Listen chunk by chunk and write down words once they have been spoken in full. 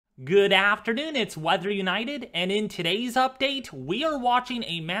Good afternoon, it's Weather United, and in today's update, we are watching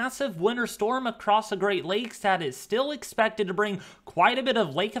a massive winter storm across the Great Lakes that is still expected to bring quite a bit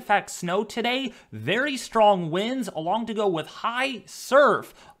of lake effect snow today, very strong winds along to go with high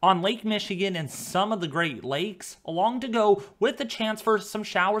surf on Lake Michigan and some of the Great Lakes, along to go with the chance for some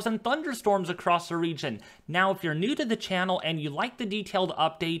showers and thunderstorms across the region. Now, if you're new to the channel and you like the detailed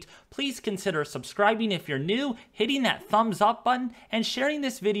update, please consider subscribing if you're new, hitting that thumbs up button, and sharing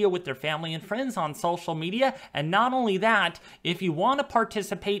this video with their family and friends on social media. And not only that, if you want to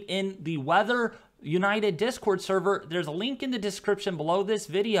participate in the Weather United Discord server, there's a link in the description below this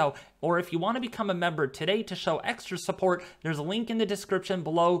video, or if you want to become a member today to show extra support, there's a link in the description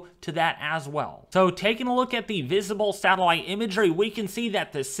below to that as well. So taking a look at the visible satellite imagery, we can see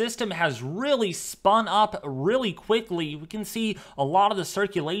that the system has really spun up really quickly. We can see a lot of the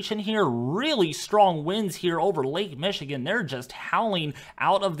circulation here, really strong winds here over Lake Michigan. They're just howling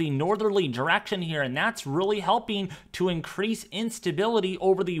out of the northerly direction here, and that's really helping to increase instability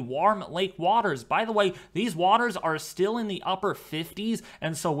over the warm lake waters. By the way, these waters are still in the upper 50s,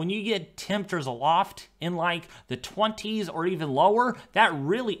 and so when you get temperatures aloft in like the 20s or even lower, that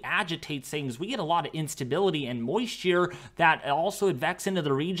really agitates things. We get a lot of instability, and moisture that also advects into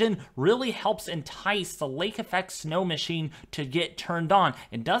the region really helps entice the lake effect snow machine to get turned on.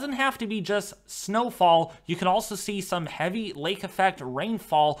 It doesn't have to be just snowfall. You can also see some heavy lake effect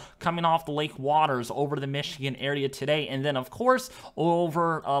rainfall coming off the lake waters over the Michigan area today. And then of course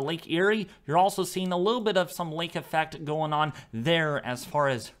over Lake Erie, you're also seeing a little bit of some lake effect going on there as far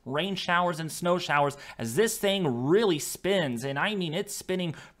as rain showers and snow showers, as this thing really spins. And I mean, it's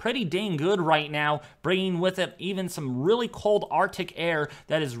spinning pretty dang good right now, bringing with it even some really cold Arctic air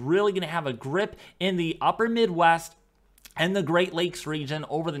that is really going to have a grip in the upper Midwest and the Great Lakes region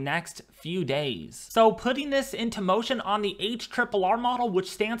over the next few days. So putting this into motion on the HRRR model, which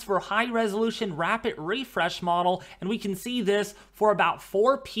stands for High Resolution Rapid Refresh model, and we can see this for about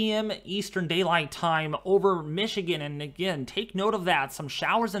 4 p.m. Eastern Daylight Time over Michigan. And again, take note of that. Some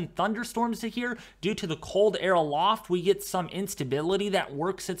showers and thunderstorms here due to the cold air aloft. We get some instability that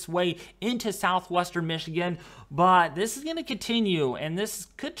works its way into southwestern Michigan, but this is going to continue, and this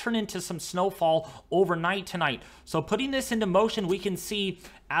could turn into some snowfall overnight tonight. So putting this into motion, we can see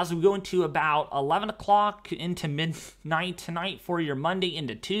as we go into about 11 o'clock into midnight tonight for your Monday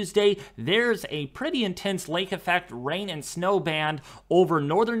into Tuesday, there's a pretty intense lake effect rain and snow band over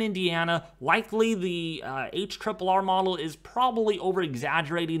northern Indiana. Likely the HRRR model is probably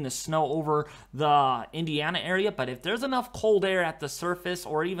over-exaggerating the snow over the Indiana area, but if there's enough cold air at the surface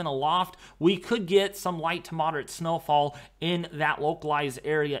or even aloft, we could get some light to moderate snowfall in that localized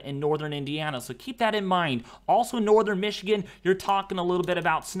area in northern Indiana. So keep that in mind. Also in northern Michigan, you're talking a little bit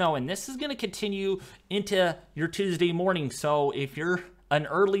about snow, and this is going to continue into your Tuesday morning. So if you're an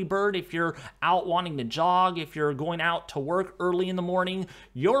early bird, if you're out wanting to jog, if you're going out to work early in the morning,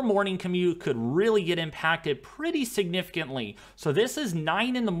 your morning commute could really get impacted pretty significantly. So this is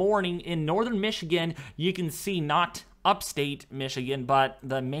 9 in the morning in northern Michigan. You can see not upstate Michigan, but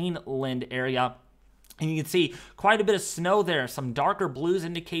the mainland area. And you can see quite a bit of snow there. Some darker blues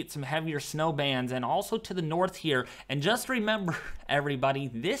indicate some heavier snow bands, and also to the north here. And just remember, everybody,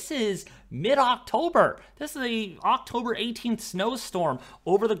 this is mid-October. This is the October 18th snowstorm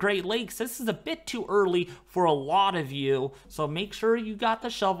over the Great Lakes. This is a bit too early for a lot of you, so make sure you got the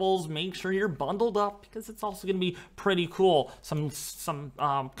shovels, make sure you're bundled up, because it's also going to be pretty cool. Some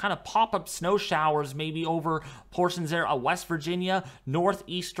kind of pop-up snow showers maybe over portions there of West Virginia,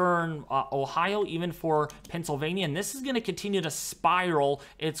 northeastern Ohio, even for Pennsylvania, and this is going to continue to spiral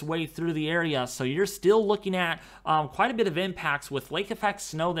its way through the area. So you're still looking at quite a bit of impacts with lake effect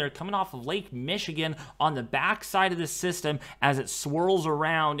snow there coming off of Lake Michigan on the back side of the system as it swirls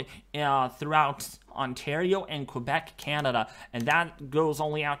around throughout Ontario and Quebec, Canada, and that goes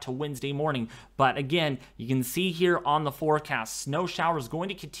only out to Wednesday morning. But again, you can see here on the forecast, snow showers going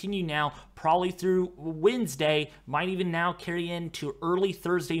to continue now probably through Wednesday, might even now carry into early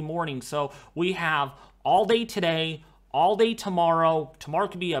Thursday morning. So we have all day today, all day tomorrow. Tomorrow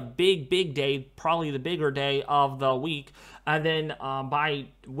could be a big day, probably the bigger day of the week. And then by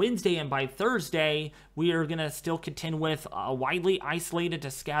Wednesday and by Thursday, we are going to still contend with widely isolated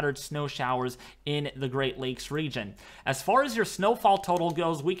to scattered snow showers in the Great Lakes region. As far as your snowfall total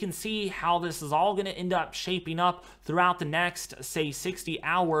goes, we can see how this is all going to end up shaping up throughout the next, say, 60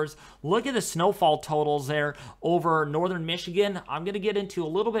 hours. Look at the snowfall totals there over northern Michigan. I'm going to get into a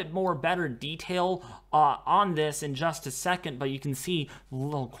little bit more better detail on this in just a second, but you can see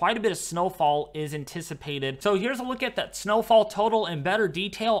quite a bit of snowfall is anticipated. So here's a look at that snowfall snowfall total in better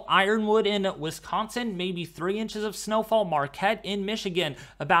detail, Ironwood in Wisconsin, maybe 3 inches of snowfall. Marquette in Michigan,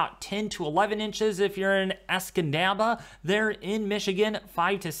 about 10 to 11 inches. If you're in Escanaba, there in Michigan,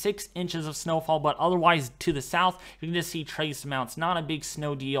 5 to 6 inches of snowfall. But otherwise, to the south, you can just see trace amounts. Not a big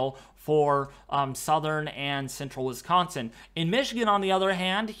snow deal for southern and central Wisconsin. In Michigan, on the other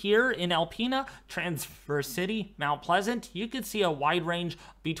hand, here in Alpena, Transverse City, Mount Pleasant, you could see a wide range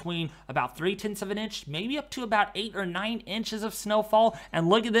between about 3/10 of an inch, maybe up to about 8 or 9 inches of snowfall. And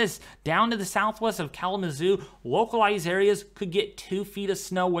look at this, down to the southwest of Kalamazoo, localized areas could get 2 feet of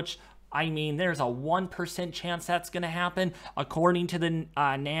snow, which, I mean, there's a 1% chance that's going to happen. According to the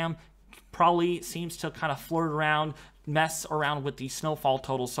NAM, probably seems to kind of flirt around, mess around with the snowfall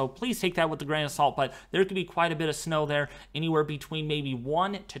totals, so please take that with a grain of salt. But there could be quite a bit of snow there, anywhere between maybe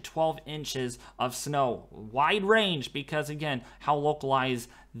 1 to 12 inches of snow. Wide range, because again, how localized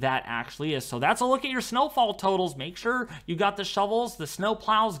that actually is. So that's a look at your snowfall totals. Make sure you got the shovels, the snow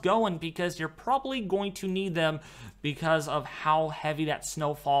plows going, because you're probably going to need them because of how heavy that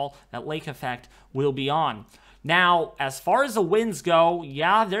snowfall, that lake effect, will be on. Now, as far as the winds go,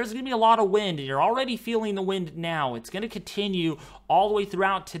 yeah, there's going to be a lot of wind. You're already feeling the wind now. It's going to continue all the way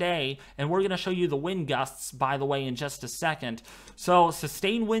throughout today, and we're going to show you the wind gusts, by the way, in just a second. So,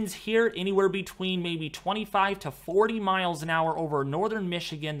 sustained winds here, anywhere between maybe 25 to 40 miles an hour over northern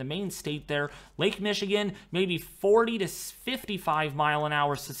Michigan, the main state there. Lake Michigan, maybe 40 to 55 mile an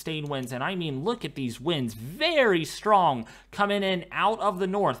hour sustained winds. And I mean, look at these winds, very strong, coming in out of the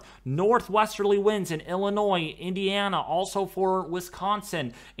north. Northwesterly winds in Illinois, Indiana, also for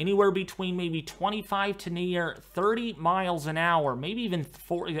Wisconsin, anywhere between maybe 25 to near 30 miles an hour, maybe even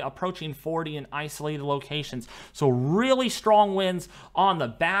 40, approaching 40 in isolated locations. So really strong winds on the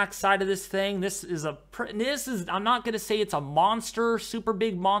back side of this thing. This is I'm not going to say it's a monster, super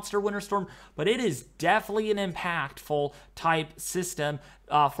big monster winter storm, but it is definitely an impactful type system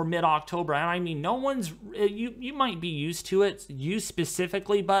for mid-October. And I mean, no one's, you might be used to it, you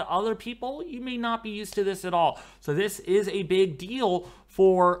specifically, but other people, you may not be used to this at all. So this is a big deal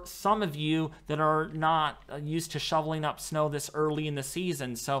for some of you that are not used to shoveling up snow this early in the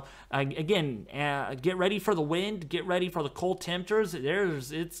season. So again, get ready for the wind, get ready for the cold temperatures.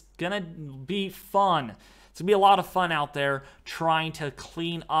 It's gonna be fun. It's gonna be a lot of fun out there trying to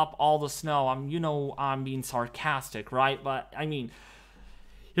clean up all the snow. I'm being sarcastic, right? But I mean,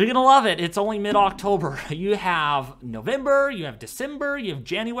 you're going to love it. It's only mid-October. You have November, you have December, you have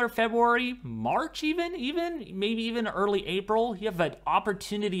January, February, March even, maybe even early April. You have an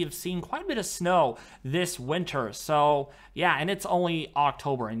opportunity of seeing quite a bit of snow this winter. So, yeah, and it's only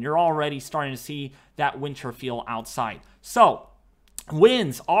October, and you're already starting to see that winter feel outside. So,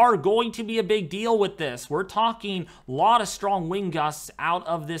 winds are going to be a big deal with this. We're talking a lot of strong wind gusts out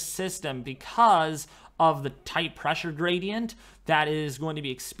of this system because of the tight pressure gradient that is going to be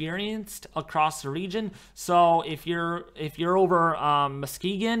experienced across the region. So if you're over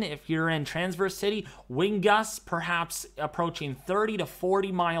Muskegon, if you're in Transverse City, wind gusts perhaps approaching 30 to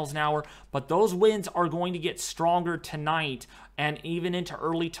 40 miles an hour, but those winds are going to get stronger tonight and even into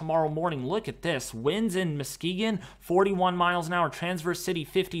early tomorrow morning. Look at this. Winds in Muskegon, 41 miles an hour. Transverse City,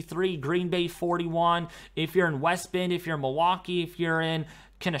 53. Green Bay, 41. If you're in West Bend, if you're in Milwaukee, if you're in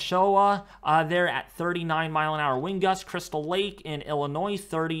Kenosha, they're at 39 mile an hour wind gusts. Crystal Lake in Illinois,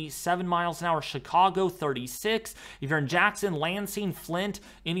 37 miles an hour. Chicago, 36. If you're in Jackson, Lansing, Flint,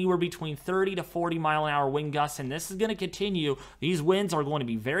 anywhere between 30 to 40 mile an hour wind gusts. And this is going to continue. These winds are going to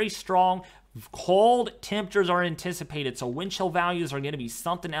be very strong. Cold temperatures are anticipated, so wind chill values are going to be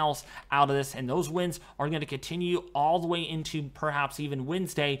something else out of this, and those winds are going to continue all the way into perhaps even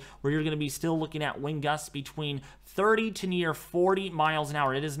Wednesday, where you're going to be still looking at wind gusts between 30 to near 40 miles an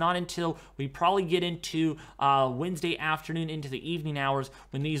hour. It is not until we probably get into Wednesday afternoon into the evening hours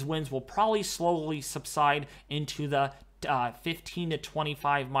when these winds will probably slowly subside into the 15 to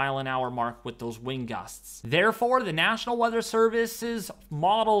 25 mile an hour mark with those wind gusts. Therefore, the National Weather Service's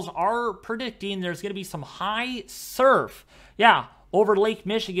models are predicting there's going to be some high surf. Yeah, over Lake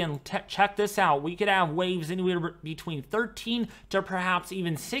Michigan. Check this out. We could have waves anywhere between 13 to perhaps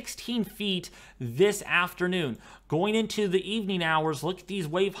even 16 feet this afternoon. Going into the evening hours, look at these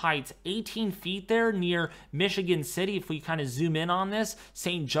wave heights, 18 feet there near Michigan City. If we kind of zoom in on this,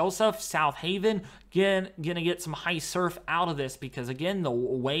 St. Joseph, South Haven, gonna get some high surf out of this, because again, the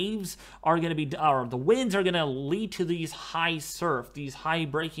waves are gonna be, or the winds are gonna lead to these high surf, these high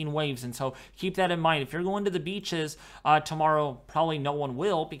breaking waves. And so keep that in mind. If you're going to the beaches tomorrow, probably no one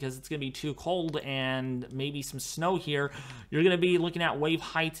will, because it's gonna be too cold and maybe some snow here. You're gonna be looking at wave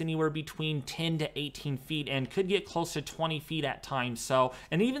heights anywhere between 10 to 18 feet and could get close to 20 feet at times. So,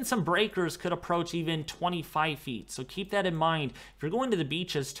 and even some breakers could approach even 25 feet. So keep that in mind. If you're going to the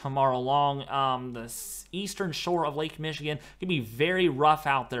beaches tomorrow along the eastern shore of Lake Michigan, it can be very rough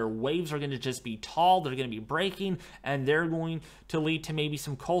out there. Waves are going to just be tall, they're going to be breaking, and they're going to lead to maybe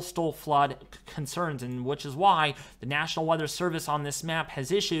some coastal flood concerns, and which is why the National Weather Service on this map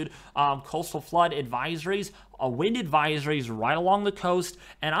has issued coastal flood advisories, wind advisories right along the coast.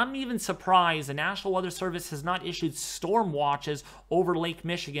 And I'm even surprised the National Weather Service has not issued storm watches over Lake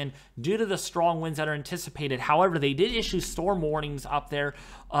Michigan due to the strong winds that are anticipated. However, they did issue storm warnings up there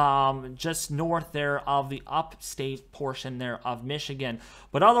just north there of the upstate portion there of Michigan.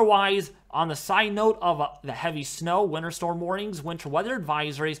 But otherwise, on the side note of the heavy snow, winter storm warnings, winter weather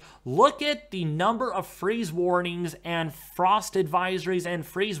advisories, look at the number of freeze warnings and frost advisories and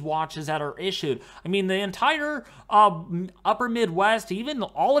freeze watches that are issued. I mean, the entire upper Midwest, even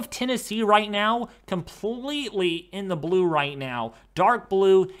all of Tennessee right now, completely in the blue right now. Dark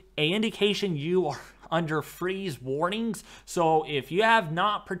blue, an indication you are under freeze warnings. So if you have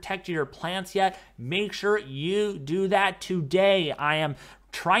not protected your plants yet, make sure you do that today. I am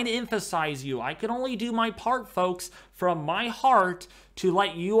trying to emphasize you. I can only do my part, folks, from my heart to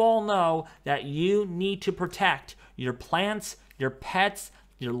let you all know that you need to protect your plants, your pets,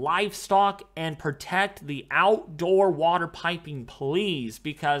 your livestock, and protect the outdoor water piping, please.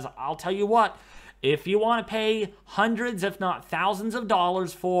 Because I'll tell you what, if you want to pay hundreds, if not thousands of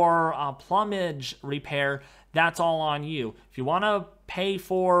dollars for plumage repair, that's all on you. If you want to pay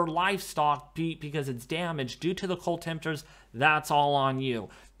for livestock because it's damaged due to the cold temperatures, that's all on you.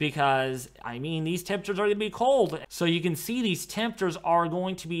 Because, I mean, these temperatures are going to be cold. So you can see these temperatures are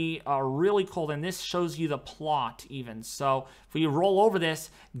going to be really cold. And this shows you the plot even. So if we roll over this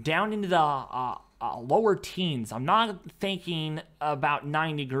down into the lower teens, I'm not thinking about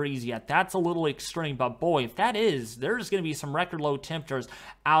 9 degrees yet. That's a little extreme. But boy, if that is, there's going to be some record low temperatures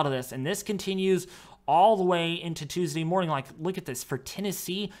out of this. And this continues all the way into Tuesday morning. Like, look at this. For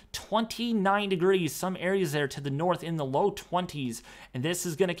Tennessee, 29 degrees. Some areas there to the north in the low 20s. And this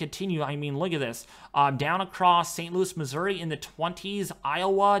is going to continue. I mean, look at this. Down across St. Louis, Missouri in the 20s.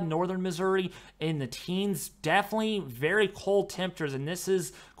 Iowa, northern Missouri in the teens. Definitely very cold temperatures. And this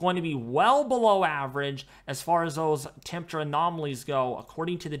is going to be well below average as far as those temperature anomalies go.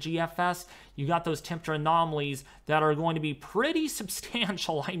 According to the GFS, you got those temperature anomalies that are going to be pretty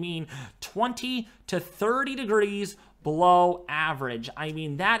substantial. I mean, 20 to 30 degrees below average. I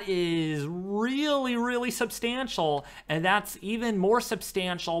mean, that is really, really substantial. And that's even more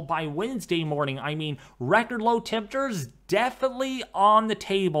substantial by Wednesday morning. I mean, record low temperatures definitely on the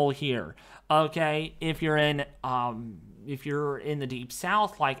table here. Okay, if you're in the deep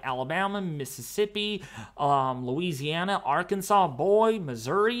south, like Alabama, Mississippi, Louisiana, Arkansas, boy,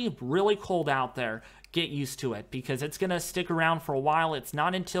 Missouri, really cold out there. Get used to it, because it's going to stick around for a while. It's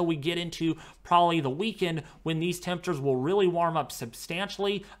not until we get into probably the weekend when these temperatures will really warm up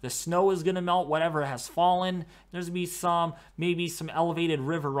substantially. The snow is going to melt, whatever has fallen. There's going to be maybe some elevated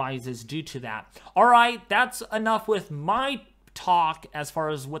river rises due to that. All right, that's enough with my talk as far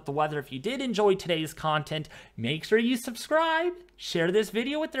as with the weather. If you did enjoy today's content, make sure you subscribe, share this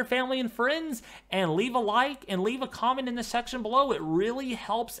video with your family and friends, and leave a like and leave a comment in the section below. It really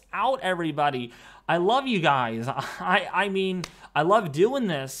helps out everybody. I love you guys. I mean, I love doing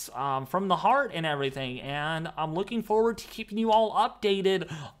this from the heart and everything, and I'm looking forward to keeping you all updated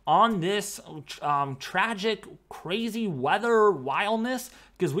on this tragic, crazy weather wildness,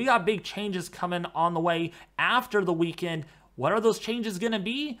 because we got big changes coming on the way after the weekend. What are those changes going to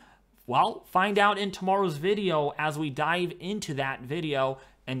be? Well, find out in tomorrow's video as we dive into that video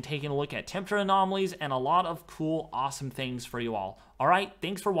and taking a look at temperature anomalies and a lot of cool, awesome things for you all. All right,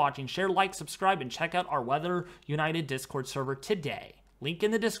 thanks for watching. Share, like, subscribe, and check out our Weather United Discord server today. Link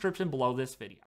in the description below this video.